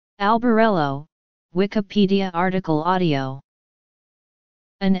Albarello, Wikipedia article audio.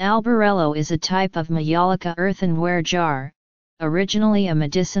 An albarello is a type of Mallolica earthenware jar, originally a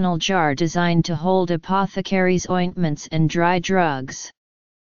medicinal jar designed to hold apothecaries' ointments and dry drugs.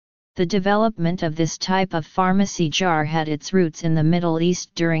 The development of this type of pharmacy jar had its roots in the Middle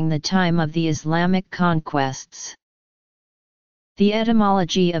East during the time of the Islamic conquests. The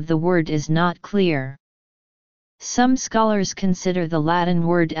etymology of the word is not clear. Some scholars consider the Latin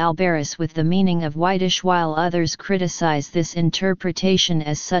word albarus with the meaning of whitish, while others criticize this interpretation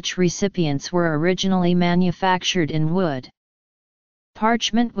as such recipients were originally manufactured in wood.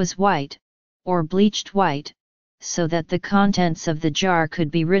 Parchment was white, or bleached white, so that the contents of the jar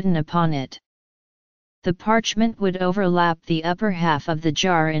could be written upon it. The parchment would overlap the upper half of the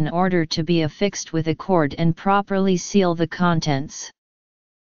jar in order to be affixed with a cord and properly seal the contents.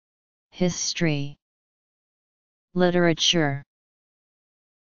 History. Literature.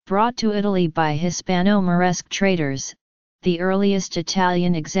 Brought to Italy by Hispano-Moresque traders, the earliest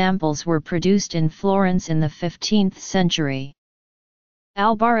Italian examples were produced in Florence in the 15th century.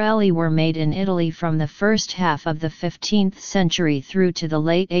 Albarelli were made in Italy from the first half of the 15th century through to the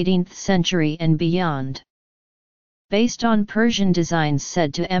late 18th century and beyond. Based on Persian designs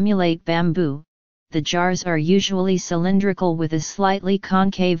said to emulate bamboo, the jars are usually cylindrical with a slightly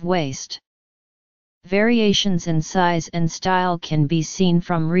concave waist. Variations in size and style can be seen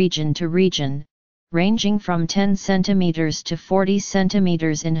from region to region, ranging from 10 cm to 40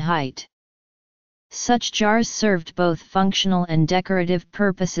 cm in height. Such jars served both functional and decorative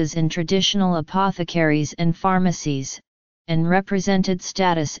purposes in traditional apothecaries and pharmacies, and represented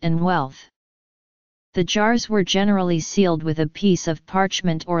status and wealth. The jars were generally sealed with a piece of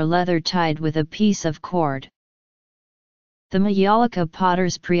parchment or leather tied with a piece of cord. The Mallolica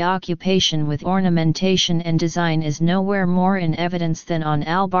potter's preoccupation with ornamentation and design is nowhere more in evidence than on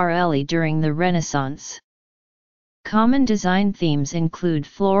Albarelli during the Renaissance. Common design themes include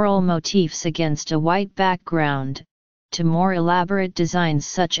floral motifs against a white background, to more elaborate designs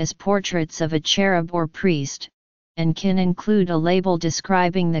such as portraits of a cherub or priest, and can include a label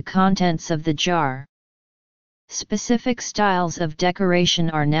describing the contents of the jar. Specific styles of decoration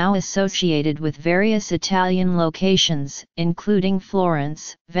are now associated with various Italian locations, including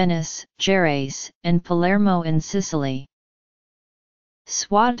Florence, Venice, Gerace, and Palermo in Sicily.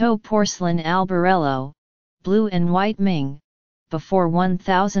 Swato porcelain albarello, blue and white Ming, before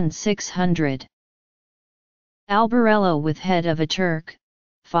 1600. Albarello with head of a Turk,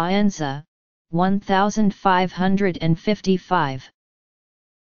 Faenza, 1555.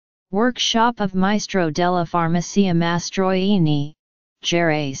 Workshop of Maestro della Farmacia Mastroianni,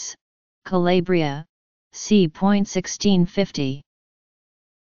 Gerace, Calabria, c. 1650.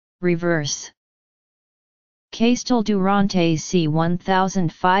 Reverse. Castel Durante c.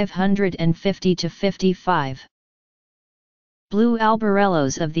 1550–55. Blue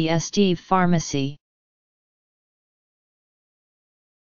albarellos of the Esteve Pharmacy.